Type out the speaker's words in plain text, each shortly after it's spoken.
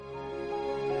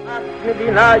A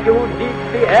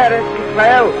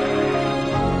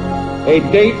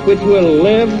date which will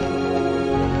live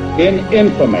in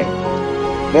infamy.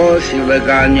 Both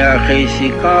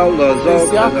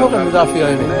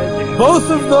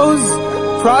of those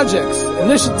projects,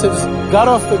 initiatives, got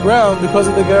off the ground because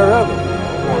of the Ger Rebbe.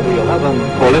 The 11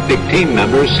 Olympic team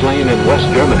members slain in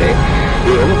West Germany.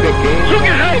 The Olympic Games.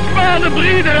 Zugehört waren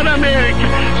Brüder in Amerika.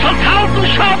 Vertrauten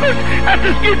Schabbat, es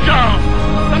ist getan.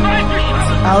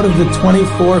 Out of the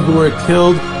 24 who were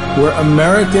killed were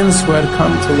Americans who had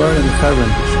come to learn in Hebron.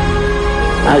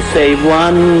 I say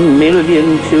 1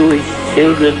 million Jewish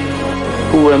children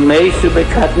who were made to be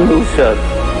cut loose.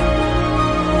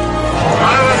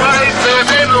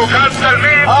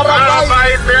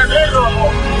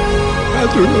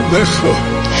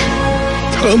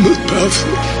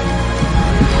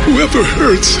 Whoever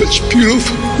heard such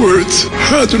beautiful words?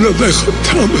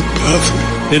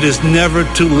 It is never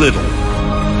too little.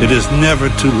 It is never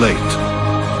too late.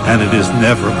 And it is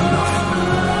never enough.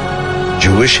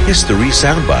 Jewish History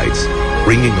Soundbites,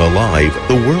 bringing alive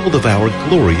the world of our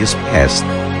glorious past.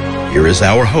 Here is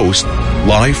our host,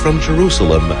 live from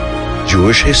Jerusalem,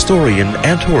 Jewish historian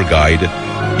and tour guide,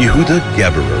 Yehuda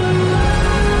Geberer.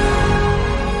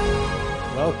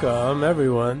 Welcome,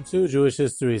 everyone, to Jewish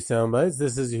History Soundbites.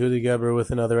 This is Yehuda Geberer with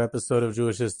another episode of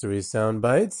Jewish History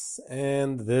Soundbites.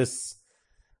 And this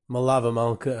Malava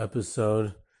Malka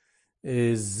episode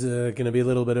is going to be a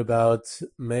little bit about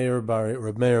Reb Meir Bar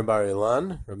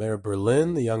Ilan,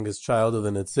 Berlin, the youngest child of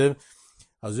the Netziv.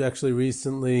 I was actually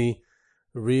recently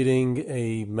reading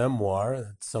a memoir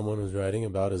that someone was writing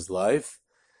about his life.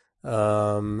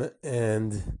 Just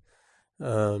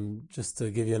to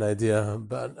give you an idea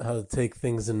about how to take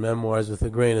things in memoirs with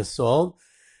a grain of salt,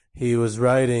 he was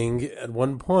writing at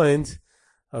one point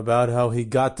about how he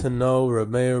got to know Reb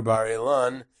Meir Bar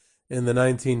Ilan in the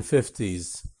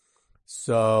 1950s.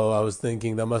 So I was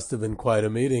thinking that must have been quite a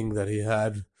meeting that he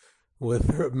had with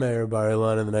Reb Meir Bar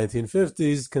Ilan in the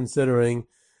 1950s, considering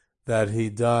that he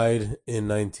died in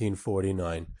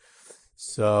 1949.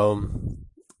 So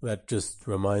that just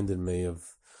reminded me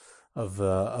of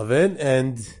it,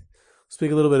 and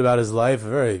speak a little bit about his life. A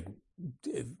very,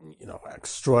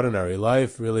 extraordinary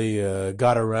life. Really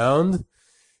got around.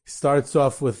 He starts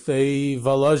off with a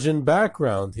Volozhin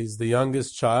background. He's the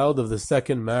youngest child of the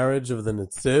second marriage of the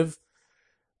Netziv.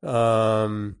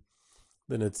 The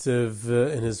Netziv,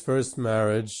 in his first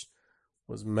marriage,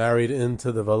 was married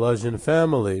into the Volozhin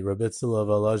family, Rabitzela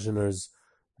Volozhiner's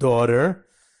daughter,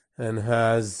 and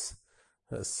has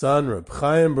a son, Reb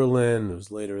Chaim Berlin, who's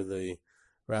later the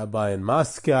rabbi in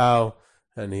Moscow,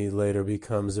 and he later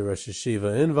becomes a Rosh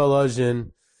Yeshiva in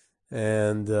Volozhin.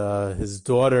 And his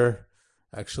daughter,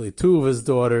 actually two of his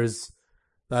daughters,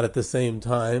 not at the same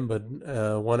time, but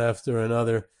one after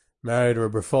another, married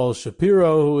Reb Rafal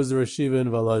Shapiro, who was a Rosh Yeshiva in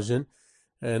Volozhin.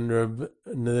 And the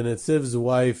Netziv's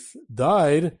wife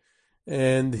died,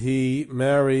 and he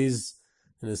marries,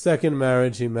 in his second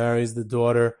marriage, he marries the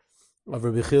daughter of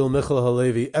Rabbi Chil Michal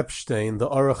Halevi Epstein, the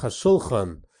Aruch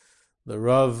HaShulchan, the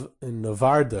Rav in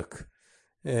Novardok,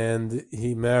 and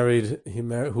he married,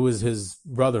 who is his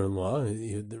brother-in-law.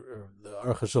 The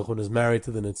Aruch HaShulchan is married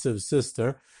to the Netziv's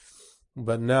sister,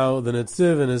 but now the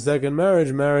Netziv in his second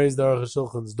marriage marries the Aruch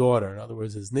HaShulchan's daughter, in other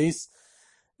words, his niece.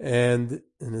 And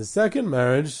in his second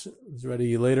marriage, it's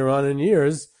already later on in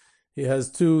years, he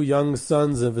has two young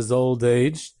sons of his old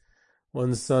age.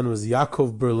 One son was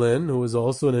Yaakov Berlin, who was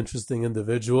also an interesting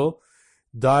individual.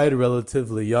 Died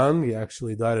relatively young. He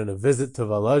actually died on a visit to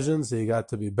Volozhin, so he got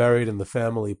to be buried in the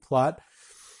family plot.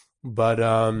 But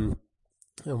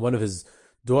one of his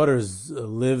daughters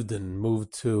lived and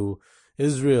moved to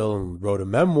Israel and wrote a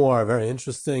memoir, very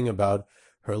interesting, about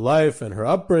her life and her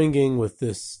upbringing with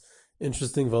this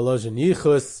interesting Volozhin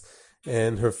Yichus,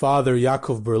 and her father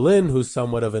Yaakov Berlin, who's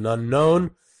somewhat of an unknown,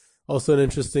 also an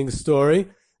interesting story.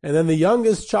 And then the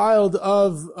youngest child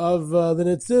of the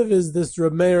Netziv is this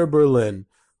Reb Meir Berlin,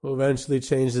 who eventually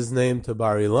changed his name to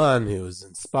Bar Ilan. He was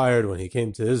inspired when he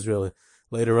came to Israel.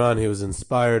 Later on, he was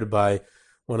inspired by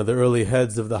one of the early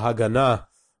heads of the Haganah,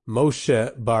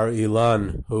 Moshe Bar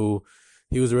Ilan, who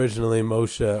he was originally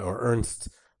Moshe or Ernst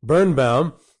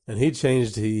Birnbaum, and he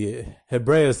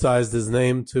Hebraicized his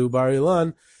name to Bar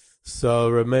Ilan. So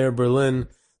Reb Meir Berlin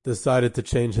decided to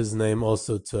change his name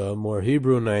also to a more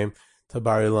Hebrew name, to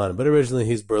Bar Ilan. But originally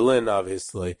he's Berlin,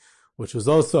 obviously, which was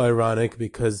also ironic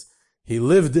because he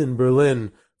lived in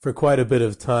Berlin for quite a bit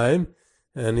of time,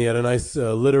 and he had a nice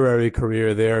literary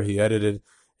career there. He edited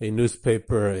a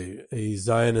newspaper, a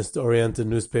Zionist-oriented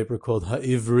newspaper called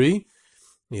Ha'ivri.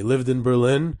 He lived in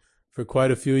Berlin for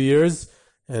quite a few years,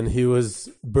 and he was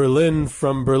Berlin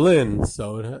from Berlin,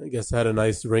 so it, I guess, had a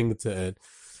nice ring to it.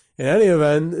 In any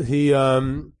event, he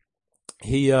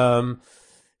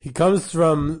comes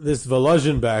from this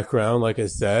Volozhin background, like I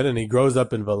said, and he grows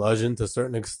up in Volozhin to a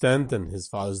certain extent, and his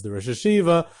father's the Rosh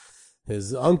Yeshiva,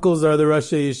 his uncles are the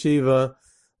Rosh Yeshiva.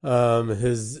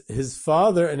 His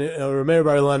father, and Rameir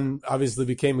Bar-Ilan obviously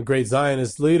became a great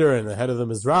Zionist leader and the head of the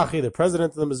Mizrahi, the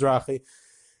president of the Mizrahi.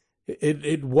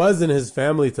 It was in his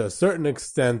family to a certain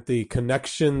extent the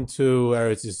connection to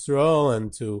Eretz Yisrael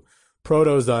and to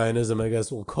proto-Zionism, I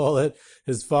guess we'll call it.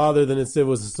 His father, the Netziv,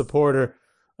 was a supporter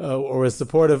or was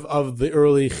supportive of the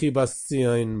early Chibas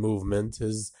Tzion movement.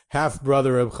 His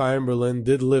half-brother, Reb Chaim Berlin,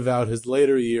 did live out his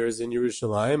later years in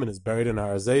Yerushalayim and is buried in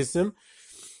Har Hazeisim.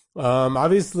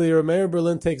 Obviously, Rameir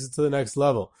Berlin takes it to the next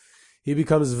level. He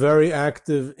becomes very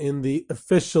active in the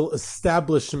official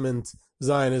establishment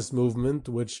Zionist movement,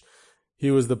 which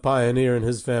he was the pioneer in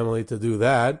his family to do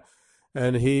that.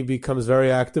 And he becomes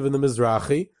very active in the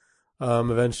Mizrahi.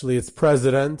 Eventually, its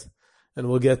president, and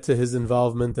we'll get to his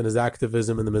involvement and his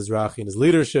activism in the Mizrahi and his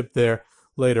leadership there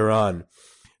later on.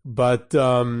 But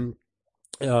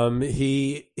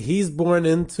he's born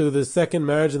into the second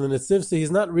marriage in the Netziv, so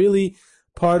he's not really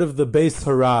part of the Beis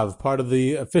Harav, part of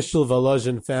the official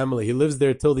Volozhin family. He lives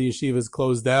there till the yeshiva is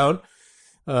closed down,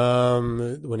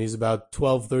 when he's about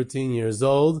 12, 13 years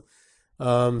old.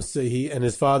 And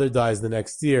his father dies the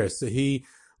next year. So he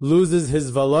loses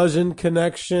his Volozhin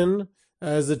connection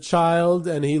as a child,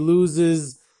 and he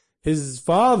loses his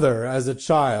father as a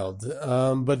child.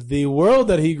 But the world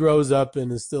that he grows up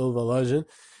in is still Volozhin.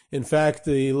 In fact,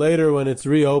 later when it's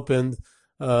reopened,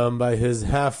 by his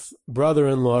half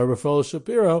brother-in-law, Rafal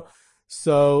Shapiro,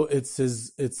 so it's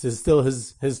still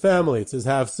his family. It's his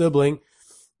half sibling.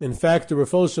 In fact,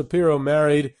 Rafal Shapiro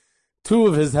married two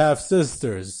of his half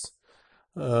sisters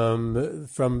from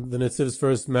the Netziv's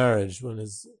first marriage. When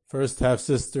his first half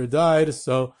sister died,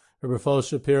 so Rafal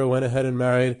Shapiro went ahead and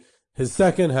married his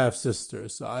second half sister.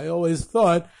 So I always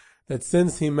thought that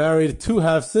since he married two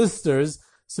half sisters,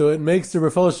 so it makes the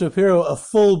Rafal Shapiro a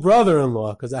full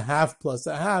brother-in-law, because a half plus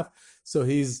a half, so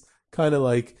he's kind of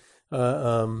like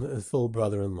a full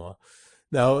brother-in-law.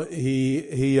 Now so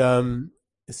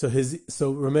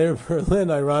Rameir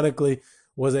Berlin, ironically,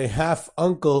 was a half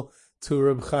uncle to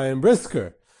Reb Chaim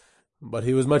Brisker, but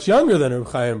he was much younger than Reb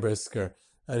Chaim Brisker,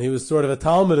 and he was sort of a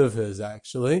talmid of his,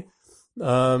 actually.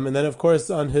 And then, of course,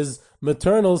 on his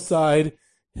maternal side,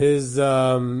 his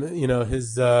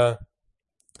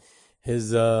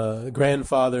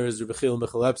grandfather is Rebbe Chil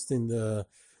Michal Epstein, the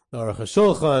Aruch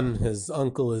HaShulchan. His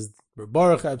uncle is Reb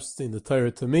Baruch Epstein, the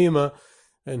Torah Tamima,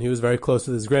 and he was very close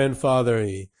with his grandfather.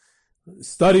 He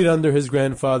studied under his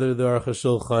grandfather, the Aruch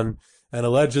HaShulchan, and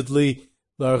allegedly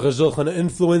the Aruch HaShulchan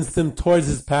influenced him towards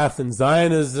his path in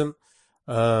Zionism.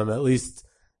 At least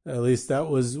that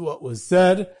was what was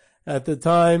said at the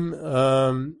time.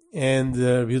 And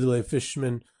Yehuda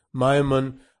Fishman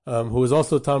Maimon, who was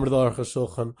also Talmud of the Aruch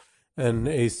HaShulchan, and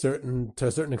to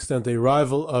a certain extent, a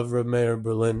rival of Rameir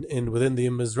Berlin within the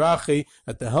Mizrahi,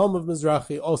 at the helm of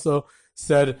Mizrahi, also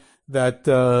said that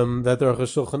the Aruch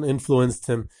HaShulchan influenced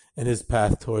him in his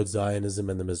path towards Zionism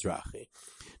and the Mizrahi.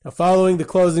 Now, following the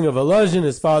closing of Volozhin,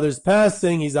 his father's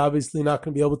passing, he's obviously not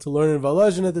going to be able to learn in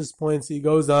Volozhin at this point, so he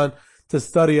goes on to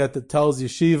study at the Telz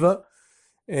Yeshiva,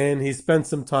 and he spent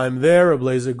some time there. Reb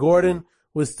Eliezer Gordon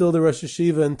was still the Rosh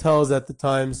Yeshiva in Telz at the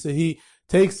time, so he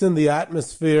takes in the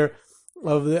atmosphere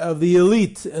of the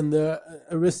elite and the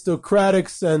aristocratic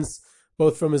sense,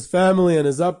 both from his family and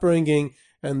his upbringing,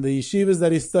 and the yeshivas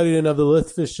that he studied in of the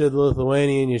Litvish, the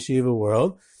Lithuanian yeshiva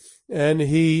world. And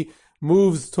he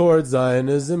moves towards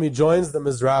Zionism. He joins the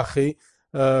Mizrahi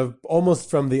almost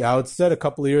from the outset, a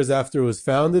couple of years after it was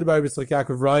founded by Yitzchak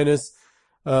Yaakov Reines,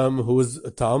 who was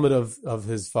a talmid of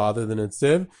his father, the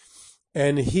Netziv.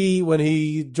 And when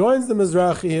he joins the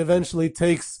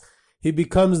Mizrahi, he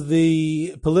becomes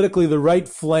politically the right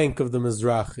flank of the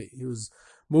Mizrahi. He was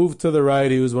moved to the right.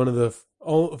 He was one of the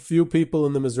few people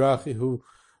in the Mizrahi who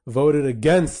voted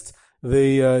against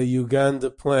the Uganda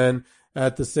plan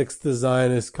at the 6th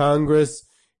Zionist Congress.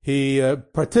 He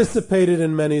participated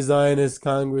in many Zionist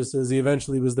congresses. He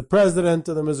eventually was the president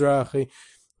of the Mizrahi.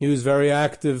 He was very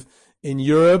active in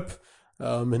Europe.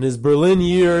 In his Berlin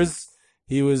years,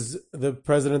 he was the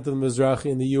president of the Mizrahi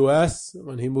in the U.S.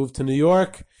 when he moved to New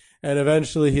York. And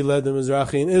eventually he led the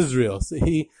Mizrahi in Israel. So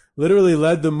he literally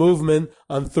led the movement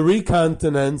on 3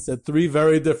 continents at 3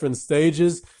 very different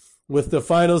stages, with the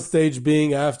final stage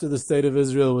being after the State of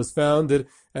Israel was founded.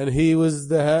 And he was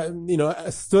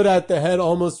stood at the head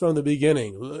almost from the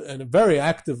beginning, and a very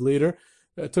active leader,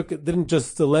 didn't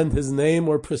just lend his name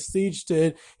or prestige to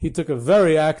it. He took a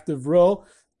very active role,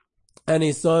 and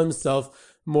he saw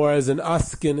himself more as an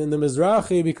askin in the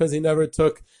Mizrahi because he never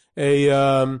took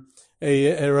a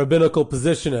rabbinical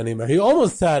position anymore. He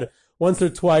almost had once or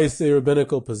twice a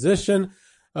rabbinical position,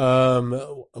 at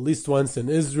least once in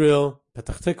Israel,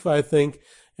 Petach Tikva, I think,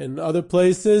 in other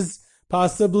places,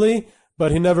 possibly,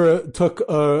 but he never took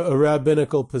a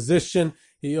rabbinical position.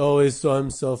 He always saw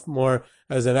himself more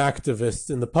as an activist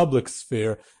in the public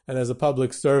sphere and as a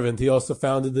public servant. He also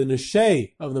founded the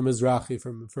Neshei of the Mizrahi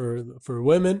for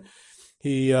women.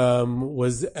 He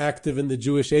was active in the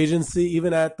Jewish Agency,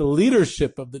 even at the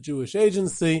leadership of the Jewish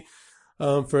Agency,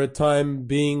 for a time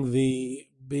being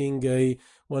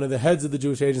one of the heads of the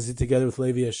Jewish Agency together with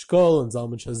Levi Eshkol and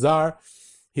Zalman Shazar.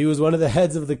 He was one of the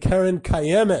heads of the Keren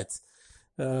Kayemet,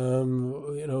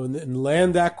 in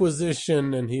land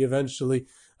acquisition, and he eventually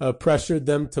pressured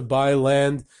them to buy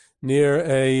land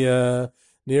near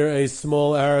a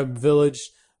small Arab village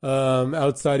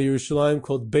outside of Yerushalayim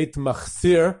called Beit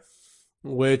Machsir,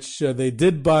 which they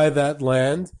did buy that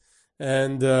land.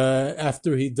 And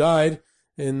after he died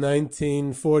in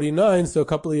 1949, so a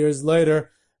couple of years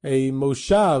later, a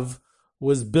moshav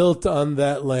was built on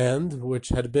that land, which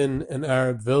had been an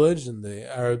Arab village, and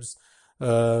the Arabs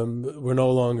were no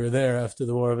longer there after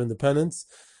the War of Independence,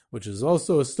 which is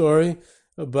also a story.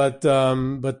 But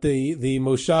the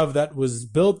moshav that was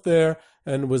built there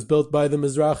and was built by the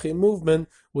Mizrahi movement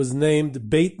was named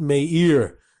Beit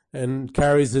Meir and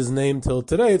carries his name till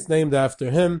today. It's named after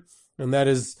him, and that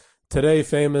is today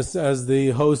famous as the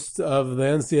host of the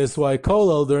NCSY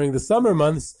Kollel during the summer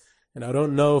months. And I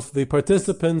don't know if the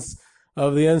participants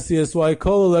of the NCSY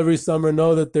Kollel every summer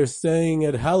know that they're staying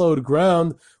at hallowed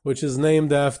ground, which is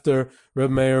named after Reb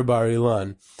Meir Bar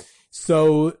Ilan.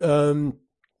 So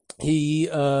he,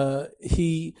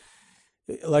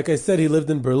 like I said, he lived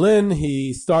in Berlin.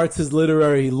 He launches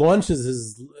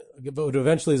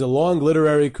eventually a long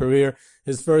literary career.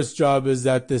 His first job is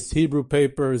at this Hebrew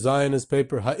paper, Zionist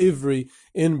paper, Ha'ivri,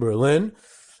 in Berlin.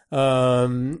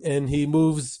 And he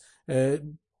moves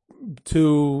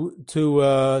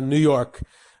to New York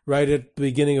right at the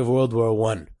beginning of World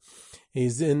War I. He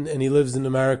lives in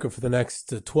America for the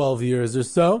next 12 years or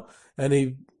so, and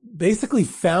he basically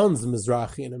founds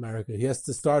Mizrahi in America. He has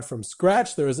to start from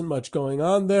scratch. There isn't much going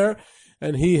on there,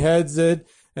 and he heads it,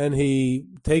 and he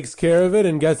takes care of it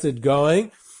and gets it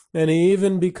going. And he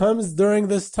even becomes, during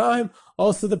this time,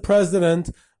 also the president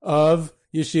of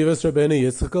Yeshivas Rabbeinu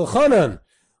Yitzchak Elchanan,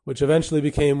 which eventually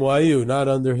became YU, not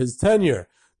under his tenure,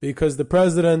 because the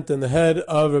president and the head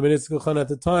of Rabbeinu Yitzchak Elchanan at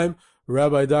the time,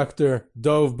 Rabbi Dr.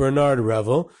 Dov Bernard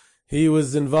Revel, he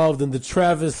was involved in the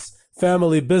Travis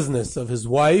family business of his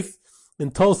wife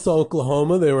in Tulsa,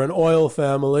 Oklahoma. They were an oil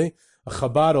family, a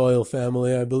Chabad oil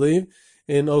family, I believe,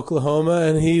 in Oklahoma,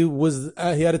 and he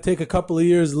had to take a couple of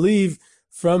years leave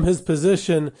from his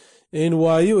position in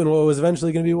YU, in what was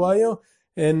eventually going to be YU,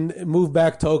 and move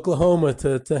back to Oklahoma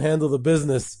to handle the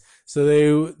business. So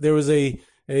there was a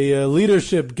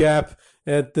leadership gap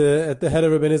at the head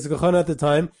of Rabbeinu Yitzchak Elchanan at the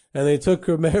time, and they took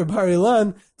Meir Bar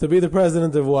Ilan to be the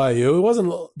president of YU.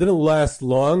 It didn't last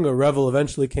long. Revel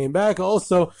eventually came back.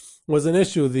 Also was an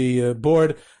issue. The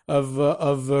board of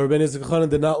Rabbeinu Yitzchak Elchanan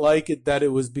did not like it that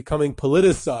it was becoming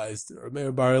politicized.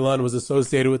 Meir Bar Ilan was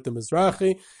associated with the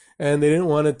Mizrahi, and they didn't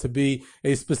want it to be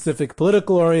a specific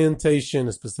political orientation,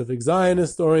 a specific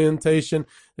Zionist orientation.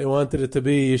 They wanted it to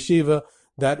be a yeshiva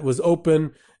that was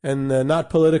open and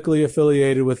not politically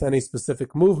affiliated with any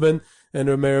specific movement. And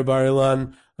Meir Bar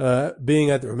Ilan, being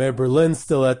at Meir Berlin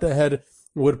still at the head,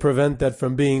 would prevent that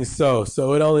from being so.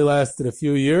 So it only lasted a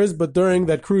few years, but during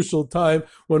that crucial time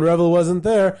when Revel wasn't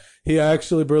there,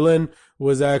 Berlin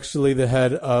was actually the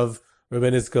head of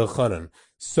Rabbeinu Yitzchak Elchanan.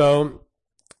 So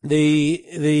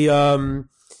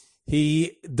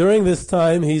during this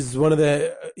time, he's one of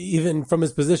even from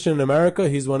his position in America,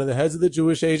 he's one of the heads of the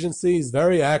Jewish Agency. He's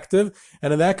very active.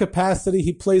 And in that capacity,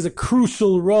 he plays a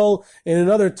crucial role in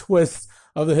another twist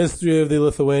of the history of the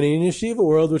Lithuanian yeshiva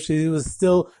world, which he was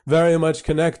still very much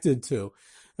connected to.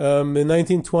 In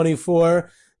 1924,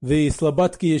 the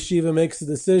Slobodki Yeshiva makes a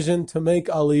decision to make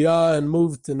Aliyah and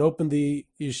move and open the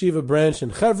yeshiva branch in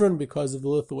Hebron because of the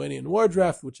Lithuanian war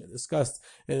draft, which I discussed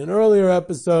in an earlier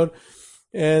episode.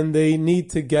 And they need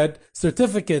to get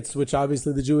certificates, which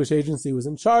obviously the Jewish Agency was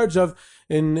in charge of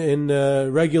in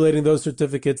regulating those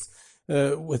certificates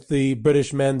with the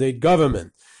British Mandate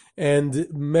government. And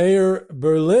Meir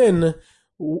Berlin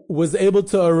was able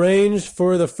to arrange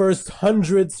for the first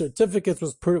 100 certificates,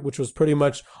 which was pretty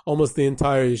much almost the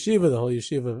entire yeshiva. The whole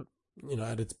yeshiva,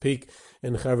 at its peak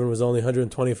in Hebron was only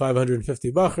 125,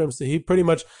 150 bachrim. So he pretty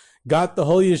much got the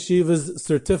whole yeshiva's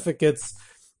certificates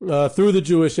through the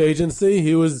Jewish Agency.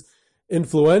 He was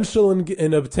influential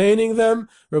in obtaining them.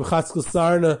 Reb Chatzkel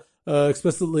Sarna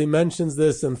explicitly mentions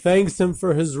this and thanks him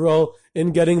for his role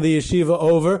in getting the yeshiva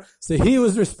over. So he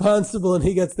was responsible, and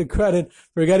he gets the credit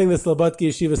for getting the Slobodki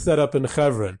yeshiva set up in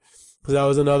Hebron, because that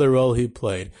was another role he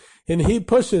played. And he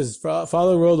pushes,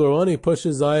 following World War I, he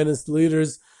pushes Zionist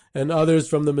leaders and others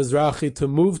from the Mizrahi to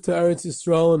move to Eretz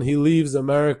Yisrael, and he leaves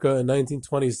America in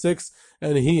 1926,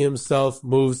 and he himself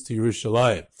moves to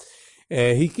Yerushalayim.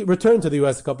 He returned to the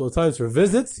U.S. a couple of times for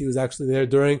visits. He was actually there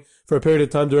for a period of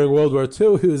time during World War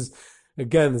II. He was,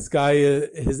 again, this guy,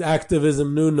 his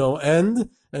activism knew no end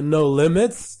and no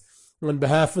limits on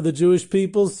behalf of the Jewish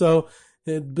people. So,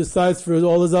 besides for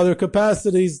all his other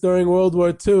capacities during World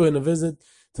War II and a visit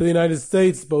to the United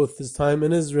States, both his time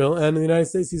in Israel and in the United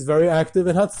States, he's very active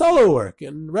in Hatzalah work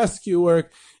and rescue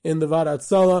work in the Vad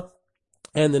Hatzalah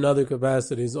and in other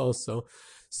capacities also.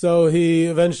 So he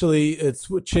eventually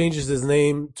changes his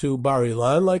name to Bar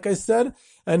Ilan, like I said,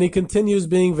 and he continues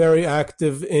being very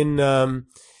active in the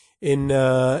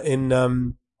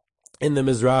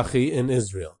Mizrahi in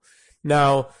Israel.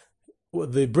 Now,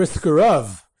 the Brisker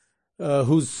Rav,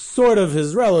 who's sort of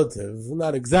his relative,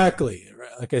 not exactly.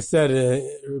 Like I said,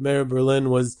 Meir Berlin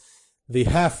was the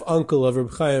half uncle of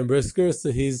Reb Chaim Brisker,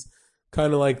 so he's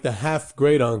kind of like the half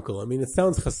great uncle. I mean, it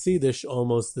sounds Hasidish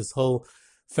almost, this whole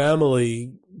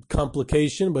family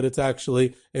complication, but it's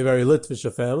actually a very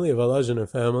Litvische family, a Volozhiner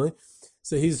family.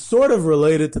 So he's sort of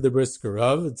related to the Brisker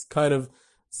Rav. It's kind of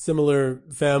similar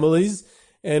families.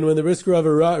 And when the Brisker Rav,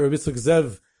 Rabbi Yitzchak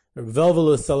Zev,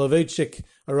 Velvela Soloveitchik,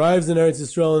 arrives in Eretz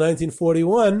Yisrael in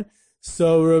 1941,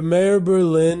 so Reb Meir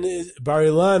Berlin, Bar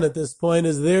Ilan at this point,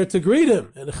 is there to greet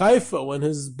him in Haifa when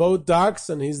his boat docks,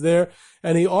 and he's there,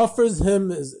 and he offers him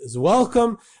his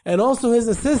welcome and also his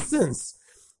assistance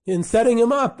in setting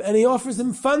him up, and he offers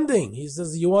him funding. He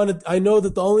says, I know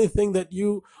that the only thing that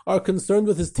you are concerned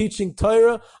with is teaching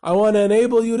Torah. I want to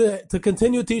enable you to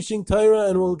continue teaching Torah,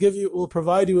 and we'll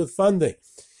provide you with funding.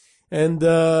 And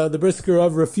the Brisker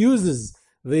Rav refuses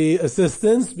the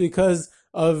assistance because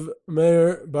of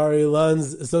Meir Bar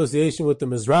Ilan's association with the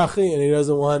Mizrahi, and he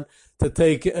doesn't want to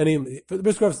take any. The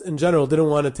Brisker Rav in general didn't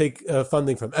want to take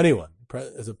funding from anyone.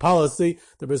 As a policy,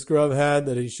 the Brisker Rav had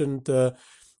that he shouldn't.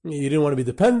 He didn't want to be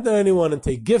dependent on anyone and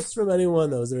take gifts from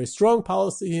anyone. That was a very strong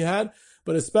policy he had,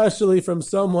 but especially from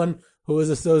someone who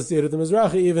was associated with the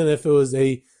Mizrahi, even if it was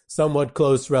a somewhat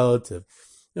close relative.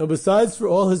 Now, besides for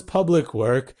all his public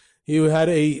work, he had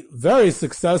a very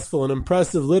successful and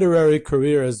impressive literary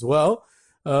career as well.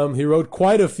 He wrote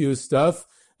quite a few stuff.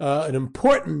 An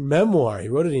important memoir. He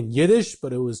wrote it in Yiddish,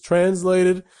 but it was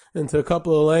translated into a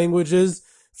couple of languages.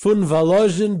 Fun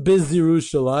Volozhin bis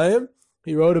Yerushalayim.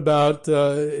 He wrote about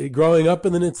growing up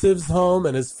in the Nitziv's home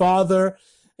and his father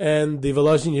and the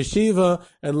Volozhin Yeshiva,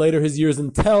 and later his years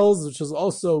in Telz, which was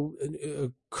also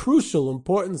a crucial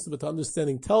importance to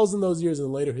understanding Telz in those years,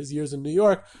 and later his years in New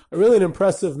York. Really an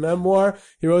impressive memoir.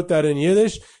 He wrote that in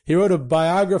Yiddish. He wrote a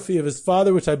biography of his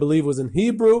father, which I believe was in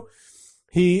Hebrew.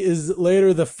 He is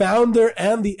later the founder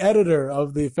and the editor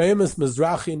of the famous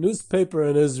Mizrahi newspaper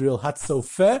in Israel,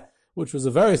 Hatzofeh, which was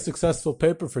a very successful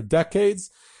paper for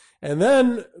decades. And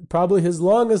then probably his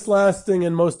longest lasting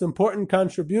and most important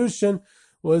contribution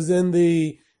was in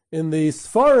the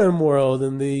Sfarim world,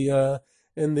 in the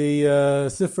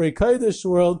Sifrei Kodesh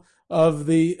world, of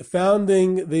the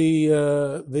founding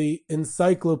the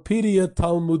Encyclopedia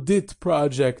Talmudit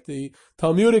project, the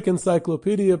Talmudic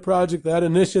Encyclopedia project, that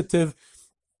initiative,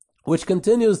 which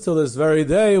continues till this very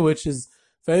day, which is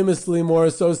famously more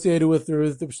associated with the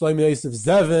Shlomo Yosef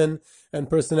Zevin and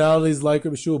personalities like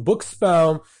Rabbi Shua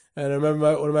Buxbaum. And I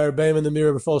remember one of my Rebbeim in the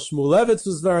Mir, Rabbi Shmulevitz,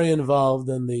 was very involved,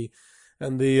 and the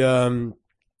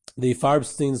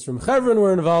Farbsteins from Hebron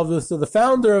were involved with. So the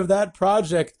founder of that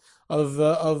project of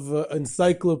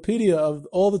encyclopedia of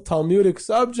all the Talmudic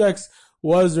subjects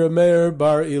was Reb Meir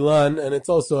Bar Ilan, and it's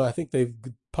also, I think they've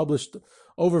published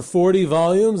over 40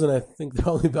 volumes, and I think they're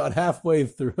only about halfway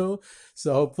through.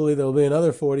 So hopefully there'll be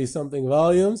another 40-something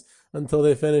volumes until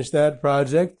they finish that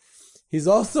project. He's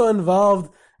also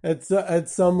involved at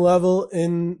some level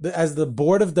as the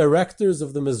board of directors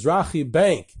of the Mizrahi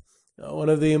Bank. One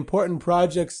of the important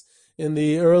projects in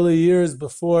the early years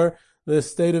before the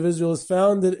State of Israel is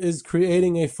founded is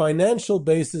creating a financial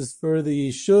basis for the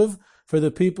Yishuv, for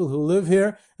the people who live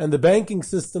here, and the banking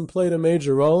system played a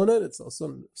major role in it. It's also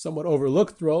a somewhat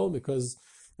overlooked role because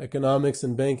economics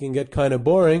and banking get kind of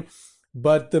boring,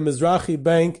 but the Mizrahi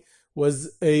Bank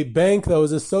was a bank that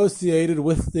was associated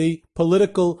with the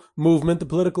political movement, the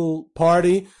political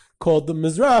party called the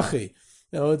Mizrahi.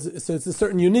 it's a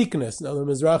certain uniqueness. Now, the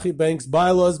Mizrahi Bank's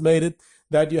bylaws made it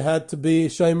that you had to be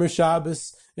Shomer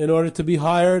Shabbos in order to be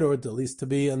hired, or at least to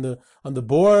be on the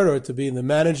board, or to be in the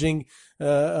management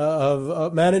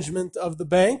of the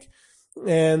bank.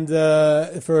 And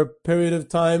for a period of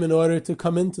time, in order to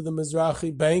come into the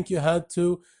Mizrahi Bank, you had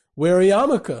to wear a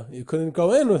yarmulke. You couldn't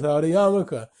go in without a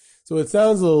yarmulke. So it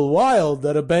sounds a little wild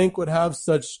that a bank would have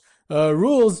such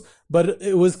rules, but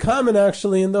it was common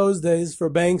actually in those days for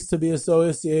banks to be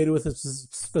associated with a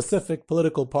specific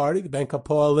political party. Bank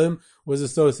HaPoalim was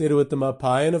associated with the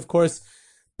Mapai, and of course,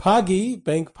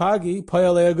 Bank Pagi,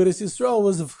 Poalei Agudas Yisrael,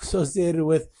 was associated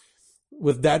with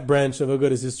that branch of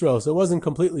Agudas Yisrael. So it wasn't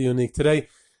completely unique. Today,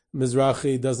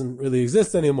 Mizrahi doesn't really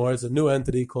exist anymore. It's a new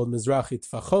entity called Mizrahi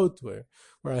Tfachot, where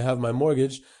I have my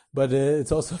mortgage, but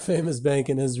it's also a famous bank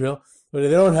in Israel. But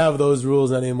they don't have those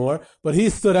rules anymore. But he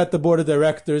stood at the board of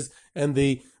directors and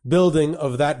the building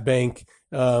of that bank,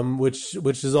 which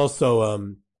is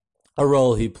also a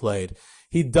role he played.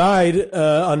 He died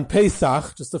on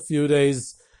Pesach, just a few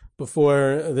days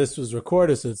before this was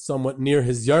recorded, so it's somewhat near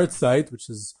his yard site, which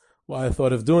is why I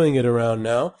thought of doing it around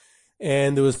now.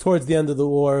 And it was towards the end of the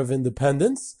War of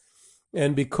Independence.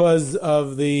 And because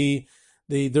of during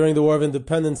the War of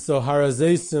Independence, so Har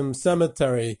HaZeisim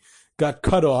cemetery got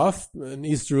cut off in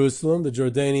East Jerusalem. The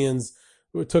Jordanians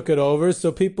took it over.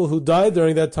 So people who died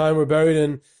during that time were buried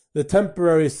in the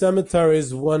temporary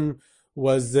cemeteries. One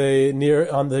was near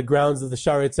on the grounds of the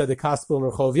Shaarei Tzedek Hospital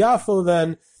in Rehov Yafo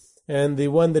then. And the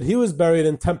one that he was buried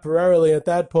in temporarily at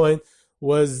that point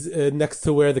was next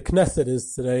to where the Knesset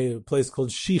is today, a place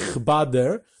called Sheikh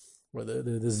Bader, where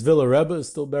this Villa Rebbe is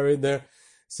still buried there.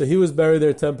 So he was buried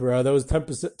there temporarily. That was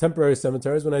temporary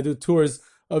cemeteries. When I do tours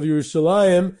of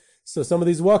Yerushalayim, so some of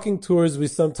these walking tours, we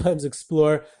sometimes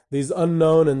explore these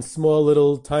unknown and small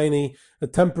little tiny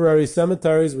temporary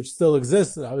cemeteries, which still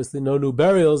exist. And obviously no new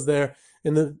burials there,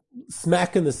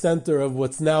 smack in the center of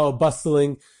what's now a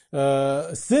bustling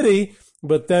city,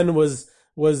 but then was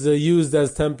used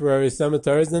as temporary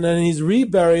cemeteries. And then he's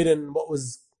reburied in what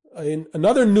was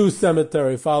another new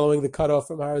cemetery following the cutoff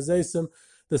from Har HaZeisim,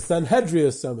 the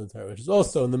Sanhedria Cemetery, which is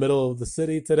also in the middle of the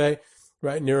city today,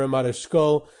 right near Ramat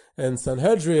Eshkol and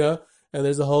Sanhedria. And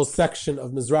there's a whole section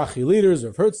of Mizrahi leaders.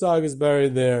 Rav Herzog is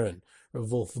buried there, and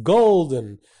Rav Wolf Gold,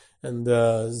 and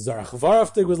Zarach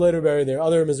Varaftig was later buried there,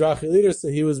 other Mizrahi leaders. So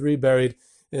he was reburied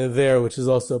there, which is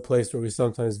also a place where we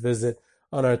sometimes visit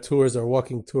on our tours, our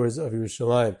walking tours of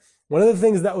Yerushalayim. One of the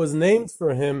things that was named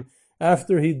for him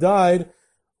after he died,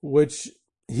 which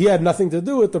he had nothing to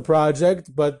do with the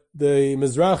project, but the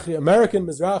American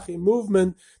Mizrahi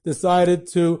movement decided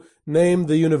to name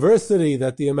the university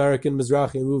that the American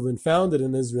Mizrahi movement founded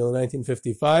in Israel in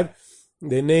 1955.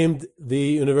 They named the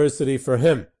university for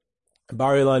him,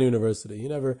 Bar Ilan University. He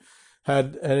never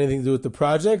had anything to do with the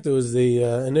project. It was the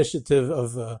initiative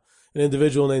of an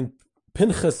individual named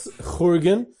Pinchas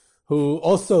Churgin, who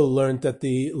also learned at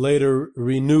the later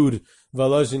renewed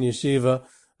Volozhin Yeshiva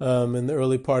in the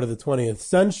early part of the 20th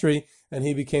century, and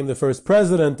he became the first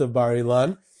president of Bar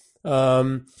Ilan.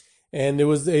 And it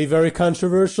was a very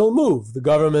controversial move. The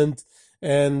government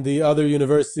and the other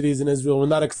universities in Israel were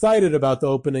not excited about the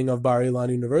opening of Bar Ilan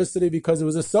University because it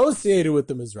was associated with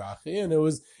the Mizrahi, and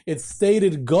its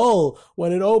stated goal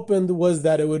when it opened was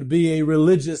that it would be a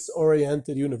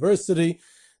religious-oriented university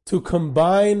to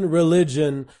combine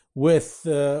religion with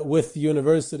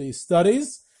university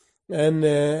studies, and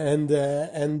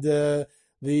the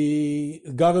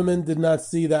government did not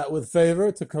see that with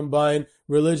favor, to combine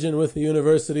religion with the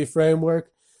university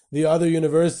framework. The other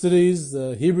universities,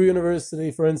 Hebrew University,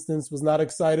 for instance, was not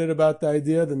excited about the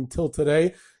idea until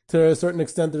today. To a certain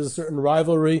extent, there's a certain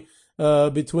rivalry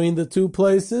between the two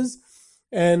places,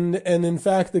 and in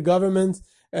fact, the government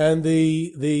and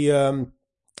the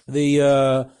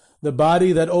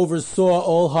body that oversaw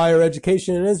all higher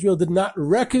education in Israel did not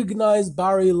recognize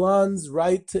Bar Ilan's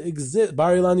right to exist,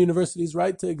 Bar Ilan University's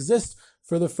right to exist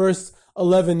for the first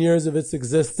 11 years of its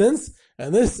existence.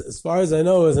 And this, as far as I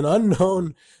know, is an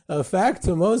unknown fact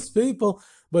to most people.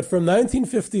 But from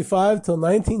 1955 till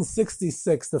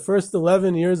 1966, the first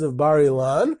 11 years of Bar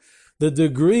Ilan, the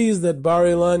degrees that Bar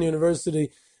Ilan University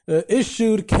were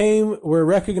issued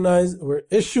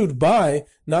by,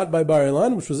 not by Bar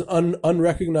Ilan, which was an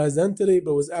unrecognized entity,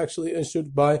 but was actually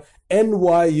issued by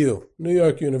NYU, New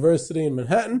York University in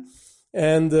Manhattan.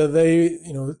 And they,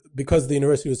 because the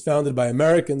university was founded by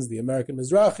Americans, the American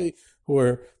Mizrahi, who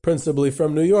were principally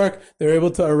from New York, they were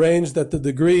able to arrange that the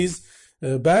degrees,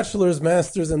 bachelor's,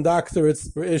 master's, and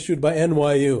doctorates were issued by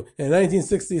NYU. In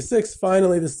 1966,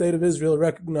 finally, the State of Israel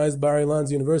recognized Bar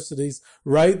Ilan's university's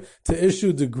right to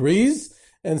issue degrees,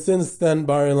 and since then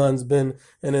Bar Ilan's been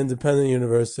an independent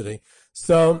university.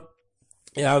 So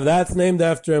yeah, that's named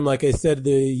after him. Like I said,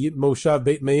 the Moshav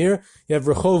Beit Meir. You have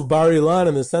Rehov Bar Ilan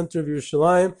in the center of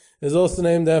Yerushalayim is also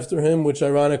named after him, which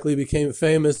ironically became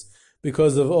famous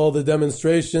because of all the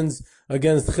demonstrations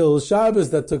against Chilul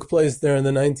Shabbos that took place there in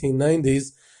the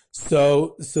 1990s.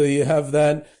 So you have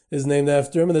that is named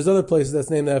after him, and there's other places that's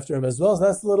named after him as well. So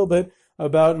that's a little bit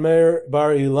about Meir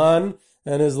Bar Ilan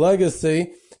and his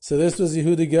legacy. So this was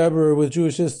Yehuda Geberer with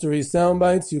Jewish History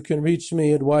Soundbites. You can reach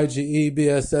me at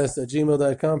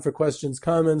ygebss@gmail.com for questions,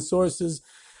 comments, sources,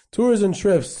 tours and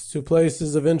trips to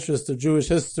places of interest of Jewish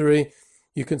history.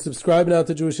 You can subscribe now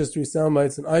to Jewish History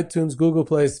Soundbites on iTunes, Google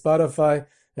Play, Spotify,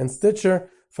 and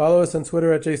Stitcher. Follow us on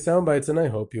Twitter at JSoundbites, and I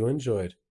hope you enjoyed.